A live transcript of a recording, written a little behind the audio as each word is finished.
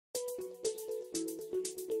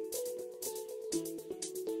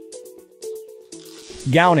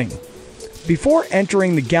Gowning. Before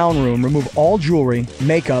entering the gown room, remove all jewelry,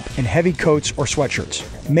 makeup, and heavy coats or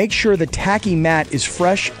sweatshirts. Make sure the tacky mat is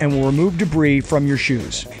fresh and will remove debris from your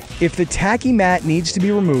shoes. If the tacky mat needs to be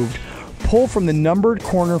removed, pull from the numbered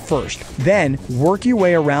corner first. Then, work your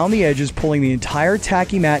way around the edges, pulling the entire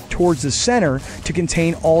tacky mat towards the center to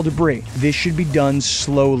contain all debris. This should be done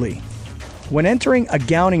slowly. When entering a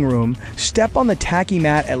gowning room, step on the tacky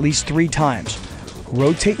mat at least 3 times.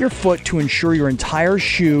 Rotate your foot to ensure your entire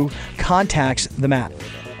shoe contacts the mat.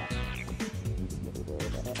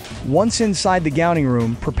 Once inside the gowning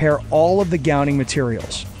room, prepare all of the gowning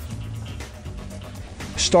materials.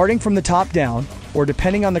 Starting from the top down, or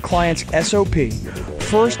depending on the client's SOP,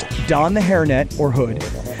 first don the hairnet or hood,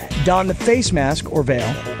 don the face mask or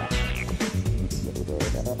veil,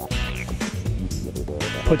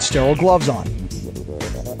 put sterile gloves on.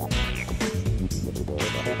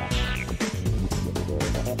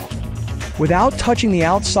 Without touching the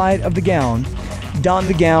outside of the gown, don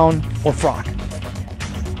the gown or frock.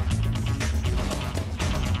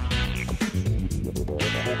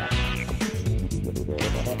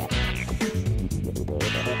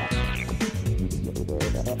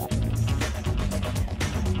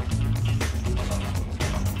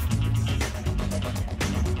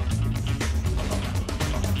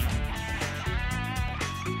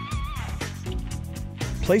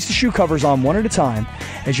 Place the shoe covers on one at a time.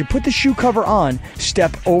 As you put the shoe cover on,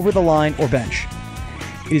 step over the line or bench.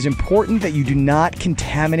 It is important that you do not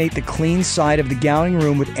contaminate the clean side of the gowning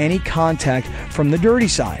room with any contact from the dirty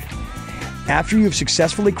side. After you have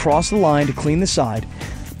successfully crossed the line to clean the side,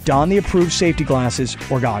 don the approved safety glasses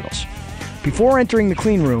or goggles. Before entering the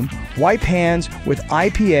clean room, wipe hands with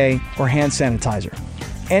IPA or hand sanitizer.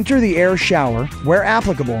 Enter the air shower. Where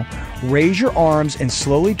applicable, raise your arms and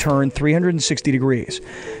slowly turn 360 degrees.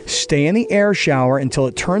 Stay in the air shower until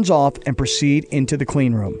it turns off and proceed into the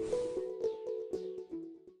clean room.